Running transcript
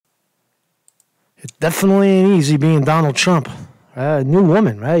Definitely ain't easy being Donald Trump. New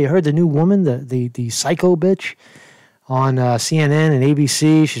woman, right? You heard the new woman, the psycho bitch on CNN and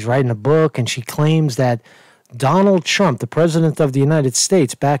ABC. She's writing a book, and she claims that Donald Trump, the president of the United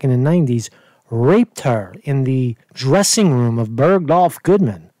States back in the 90s, raped her in the dressing room of Bergdorf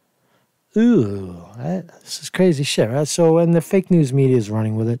Goodman. Ooh, this is crazy shit, right? So, and the fake news media is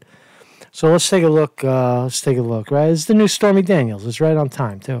running with it. So let's take a look. Right? It's the new Stormy Daniels. It's right on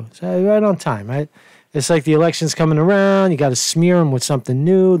time, too. It's right on time, right? It's like the election's coming around. You got to smear them with something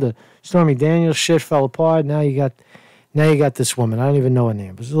new. The Stormy Daniels shit fell apart. Now you got this woman. I don't even know her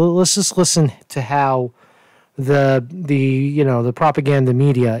name. But let's just listen to how the propaganda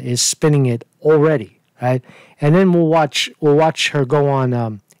media is spinning it already, right? And then we'll watch her go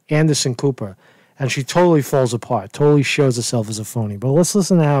on Anderson Cooper, and she totally falls apart. Totally shows herself as a phony. But let's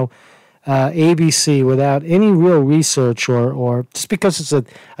listen to how ABC, without any real research or just because it's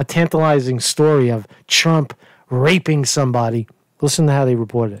a tantalizing story of Trump raping somebody, listen to how they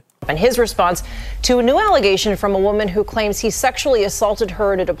report it. And his response to a new allegation from a woman who claims he sexually assaulted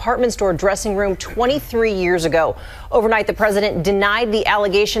her in a department store dressing room 23 years ago. Overnight, the president denied the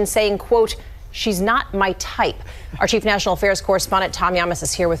allegation, saying, quote, "She's not my type." Our chief national affairs correspondent Tom Yamas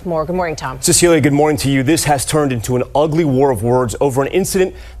is here with more. Good morning, Tom. Cecilia, good morning to you. This has turned into an ugly war of words over an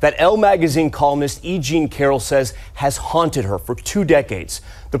incident that Elle magazine columnist E. Jean Carroll says has haunted her for 2 decades.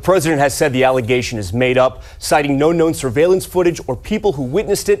 The president has said the allegation is made up, citing no known surveillance footage or people who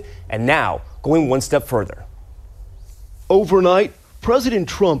witnessed it, and now going one step further. Overnight, President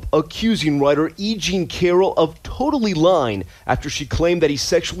Trump accusing writer E. Jean Carroll of totally lying after she claimed that he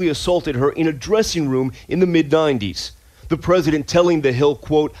sexually assaulted her in a dressing room in the mid-90s. The president telling The Hill,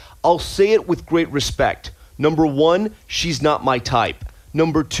 quote, "I'll say it with great respect. Number one, she's not my type.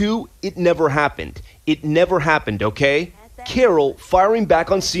 Number two, it never happened. It never happened, okay?" Carroll firing back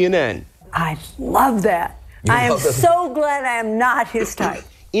on CNN. I love that. I am so glad I am not his type.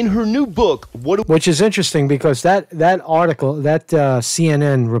 In her new book, which is interesting because that article, that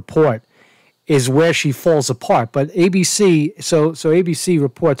CNN report, is where she falls apart. But ABC, so ABC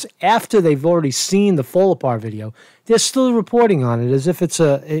reports after they've already seen the fall apart video, they're still reporting on it as if it's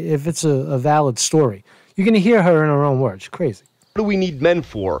a valid story. You're going to hear her in her own words. Crazy. What do we need men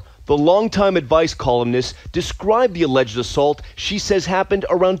for? The longtime advice columnist described the alleged assault she says happened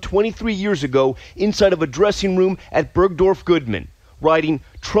around 23 years ago inside of a dressing room at Bergdorf Goodman, writing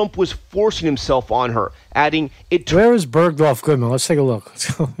Trump was forcing himself on her, adding it. Where is Bergdorf Goodman? Let's take a look.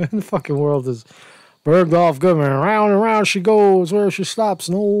 Where in the fucking world is Bergdorf Goodman? Around and around she goes. Where she stops,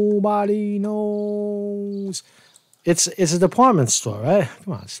 nobody knows. It's a department store, right?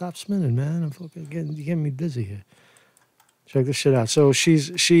 Come on, stop spinning, man. I'm fucking getting me dizzy here. Check this shit out. So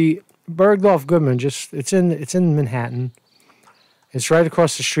Bergdorf Goodman, it's in Manhattan. It's right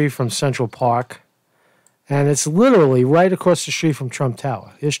across the street from Central Park. And it's literally right across the street from Trump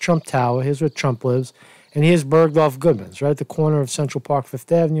Tower. Here's Trump Tower. Here's where Trump lives. And here's Bergdorf Goodman's, right at the corner of Central Park,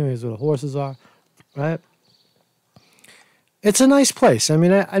 5th Avenue. Here's where the horses are, right? It's a nice place. I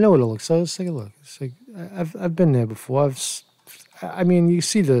mean, I know what it looks like. Let's take a look. It's like, I've been there before. I mean, you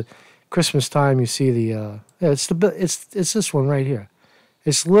see the Christmas time. You see the it's this one right here.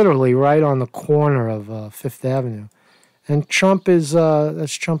 It's literally right on the corner of 5th Avenue, and Trump is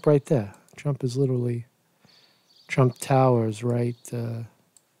that's Trump right there. Trump is literally. Trump Tower is right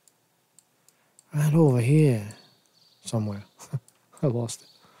over here somewhere. I lost it.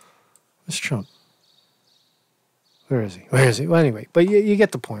 Where's Trump? Where is he? Well, anyway, but you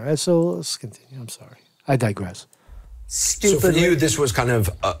get the point, right? So let's continue. I'm sorry. I digress. Stupid. So for you, this was kind of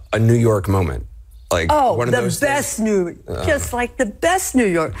a New York moment. Like one of those best just like the best New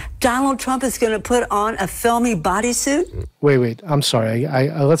York. Donald Trump is going to put on a filmy bodysuit. Wait. I'm sorry.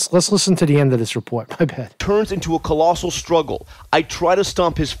 Let's listen to the end of this report. My bad. Turns into a colossal struggle. I try to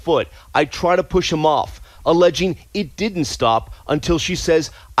stomp his foot. I try to push him off, alleging it didn't stop until she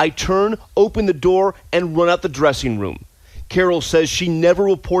says, I turn, open the door, and run out the dressing room. Carroll says she never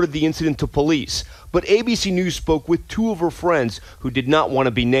reported the incident to police, but ABC News spoke with 2 of her friends who did not want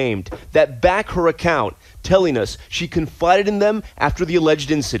to be named that back her account, telling us she confided in them after the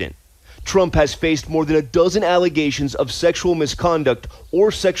alleged incident. Trump has faced more than a dozen allegations of sexual misconduct or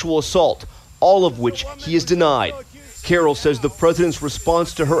sexual assault, all of which he has denied. Carroll says the president's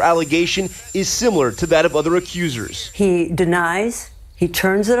response to her allegation is similar to that of other accusers. He denies, he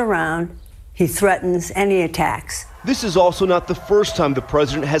turns it around, he threatens, and he attacks. This is also not the first time the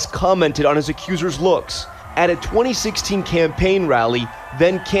president has commented on his accusers' looks. At a 2016 campaign rally,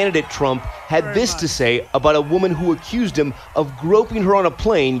 then-candidate Trump had this to say about a woman who accused him of groping her on a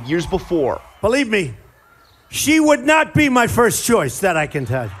plane years before. Believe me, she would not be my first choice, that I can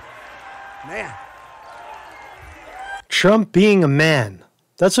tell you. Man, Trump being a man.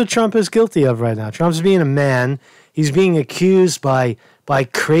 That's what Trump is guilty of right now. Trump's being a man. He's being accused by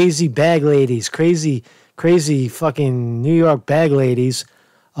crazy bag ladies, crazy fucking New York bag ladies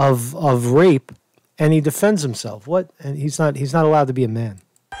of rape, and he defends himself. What? And he's not allowed to be a man.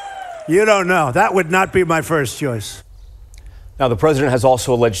 You don't know. That would not be my first choice. Now, the president has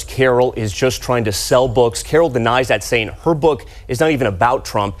also alleged Carol is just trying to sell books. Carol denies that, saying her book is not even about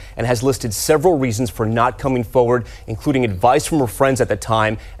Trump, and has listed several reasons for not coming forward, including advice from her friends at the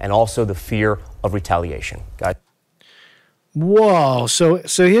time and also the fear of retaliation. Guys. Whoa! So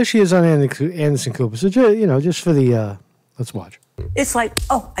here she is on Anderson Cooper. So just for the let's watch. It's like,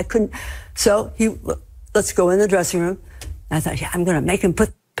 oh, I couldn't. So let's go in the dressing room. I thought, yeah, I'm going to make him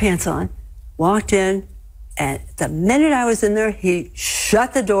put pants on. Walked in, and the minute I was in there, he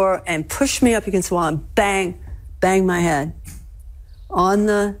shut the door and pushed me up against the wall and banged my head on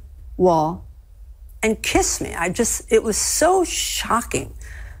the wall and kissed me. It was so shocking.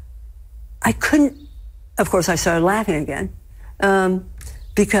 I couldn't, of course, I started laughing again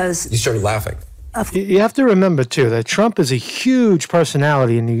because... You started laughing. You have to remember, too, that Trump is a huge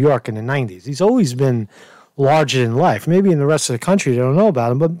personality in New York in the 90s. He's always been larger than life. Maybe in the rest of the country they don't know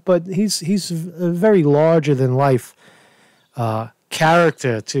about him, but he's a very larger than life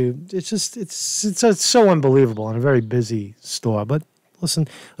character. It's so unbelievable in a very busy store. But listen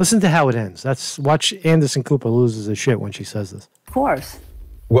to how it ends. Watch Anderson Cooper loses his shit when she says this. Of course.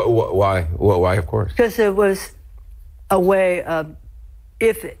 Why? Why? Of course. Because it was a way of,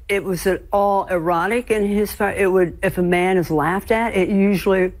 if it was at all erotic in his part, it would. If a man is laughed at, it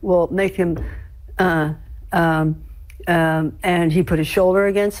usually will make him. And he put his shoulder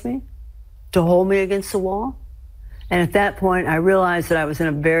against me to hold me against the wall. And at that point, I realized that I was in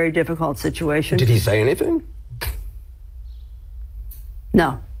a very difficult situation. Did he say anything?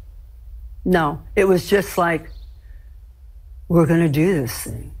 No. It was just like, we're going to do this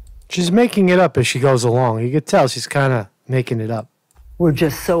thing. She's making it up as she goes along. You could tell she's kind of making it up. We're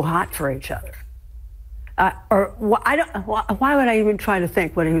just so hot for each other. Why would I even try to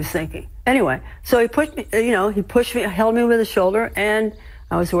think what he was thinking? Anyway, so he pushed me, held me with his shoulder, and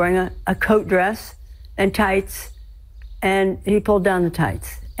I was wearing a coat dress and tights, and he pulled down the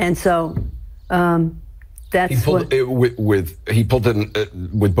tights. And so that's he pulled it with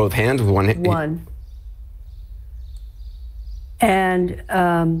both hands, with one hand? One. And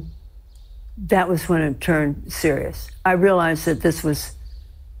that was when it turned serious. I realized that this was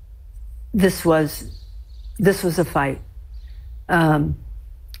a fight.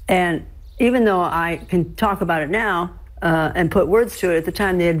 And even though I can talk about it now and put words to it, at the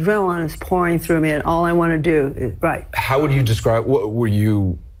time the adrenaline is pouring through me, and all I want to do is, right. How would you describe, what were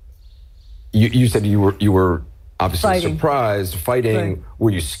you said you were obviously surprised, fighting. Right. Were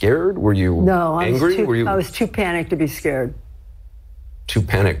you scared? Were you angry? I was too panicked to be scared. Too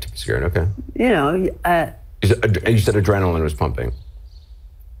panicked to be scared, okay. You said adrenaline was pumping.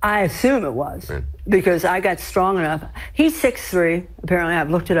 I assume it was, right. Because I got strong enough. He's 6'3", apparently,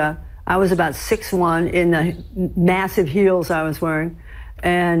 I've looked it up. I was about 6'1" in the massive heels I was wearing.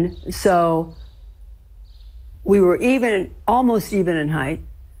 And so we were almost even in height.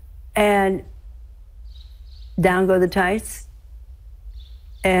 And down go the tights.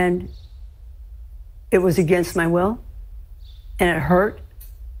 And it was against my will. And it hurt.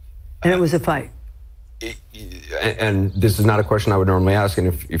 And it was a fight. And this is not a question I would normally ask, and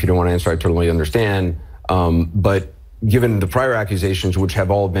if you don't want to answer, I totally understand. But given the prior accusations, which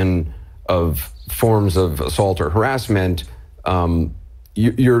have all been of forms of assault or harassment,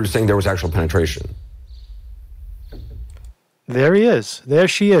 you're saying there was actual penetration. There he is. There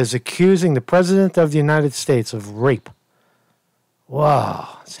she is, accusing the President of the United States of rape.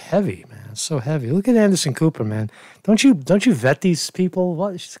 Wow, it's heavy, man. It's so heavy. Look at Anderson Cooper, man. Don't you vet these people?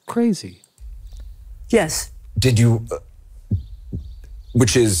 What? She's crazy. Yes. Did you,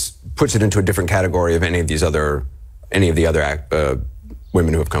 puts it into a different category of any of the other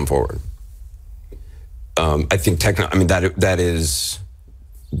women who have come forward. I think that is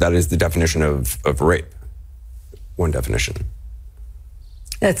the definition of rape. One definition.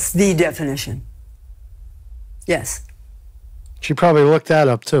 That's the definition. Yes. She probably looked that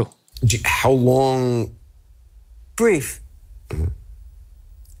up too. How long? Brief. Mm-hmm.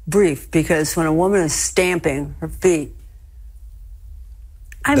 Brief, because when a woman is stamping her feet,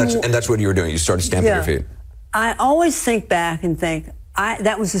 that's what you were doing. You started stamping your feet. I always think back and think,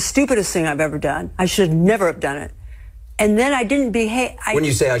 that was the stupidest thing I've ever done. I should never have done it. And then I didn't behave. When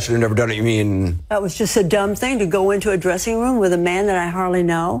you say I should have never done it, you mean? That was just a dumb thing, to go into a dressing room with a man that I hardly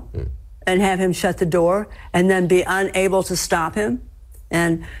know and have him shut the door and then be unable to stop him.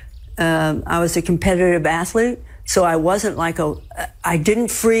 And I was a competitive athlete, So I wasn't like I didn't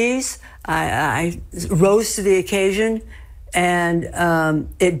freeze. I rose to the occasion, and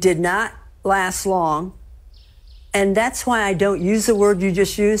it did not last long. And that's why I don't use the word you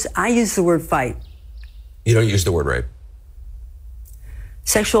just used. I use the word fight. You don't use the word rape.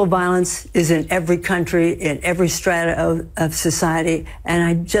 Sexual violence is in every country, in every strata of society, and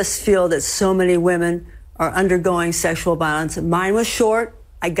I just feel that so many women are undergoing sexual violence. Mine was short.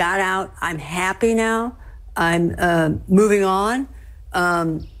 I got out. I'm happy now. I'm moving on.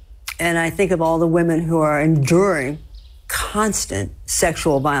 And I think of all the women who are enduring constant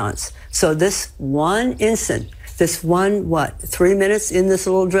sexual violence. So this one instant, this one, 3 minutes in this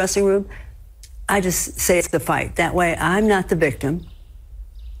little dressing room, I just say it's the fight. That way I'm not the victim.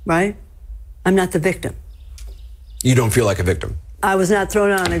 Right? I'm not the victim. You don't feel like a victim? I was not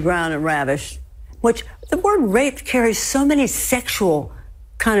thrown on the ground and ravished, which the word rape carries so many sexual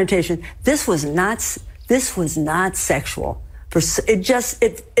connotations. This was not sexual.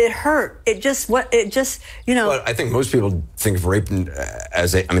 It hurt. But I think most people think of rape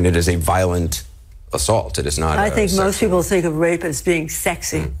as it is a violent assault. It is not. I think most people think of rape as being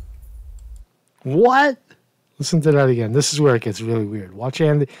sexy. What? Listen to that again. This is where it gets really weird. Watch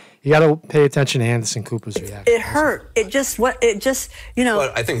Andy. You got to pay attention to Anderson Cooper's reaction. It hurt.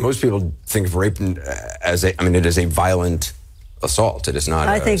 But I think most people think of rape as it is a violent assault. It is not.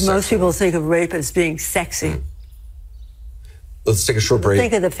 I think most people think of rape as being sexy. Let's take a short break.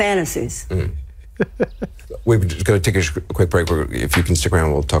 Think of the fantasies. We're just going to take a quick break. If you can stick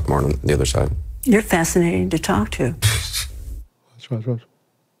around, we'll talk more on the other side. You're fascinating to talk to. Watch.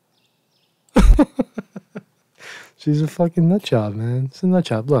 She's a fucking nut job, man. It's a nut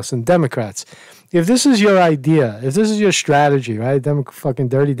job. Listen, Democrats, if this is your idea, if this is your strategy, right? Fucking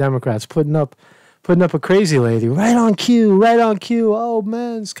dirty Democrats putting up a crazy lady right on cue. Oh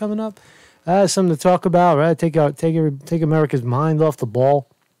man, it's coming up. Something to talk about, right? Take America's mind off the ball.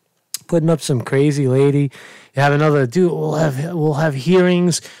 Putting up some crazy lady. You have another dude. We'll have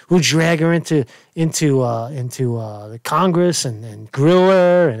hearings. We'll drag her into the Congress and grill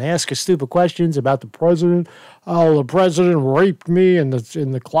her and ask her stupid questions about the president. Oh, the president raped me in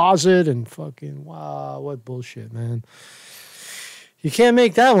the closet and fucking wow, what bullshit, man. You can't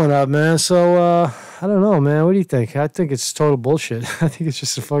make that one up, man. So I don't know, man. What do you think? I think it's total bullshit. I think it's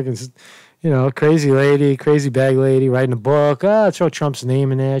just a fucking, crazy lady, crazy bag lady writing a book. Throw Trump's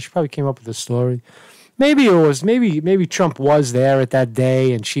name in there. She probably came up with the story. Maybe Trump was there at that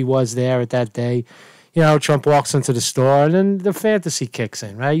day and she was there at that day. Trump walks into the store and then the fantasy kicks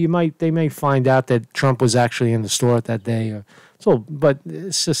in, right? They may find out that Trump was actually in the store at that day. But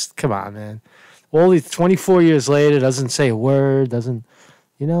it's just, come on, man. All these 24 years later, doesn't say a word, doesn't,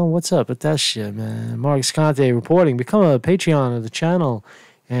 what's up with that shit, man? Marcus Conte reporting. Become a Patreon of the channel.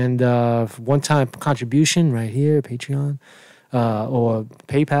 And one-time contribution right here, Patreon, or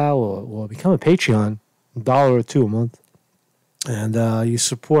PayPal, or become a Patreon, $1 or $2 a month. And you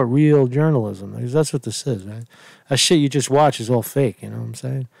support real journalism. Because that's what this is, right? That shit you just watch is all fake, you know what I'm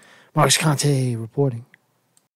saying? Marcus Conte reporting.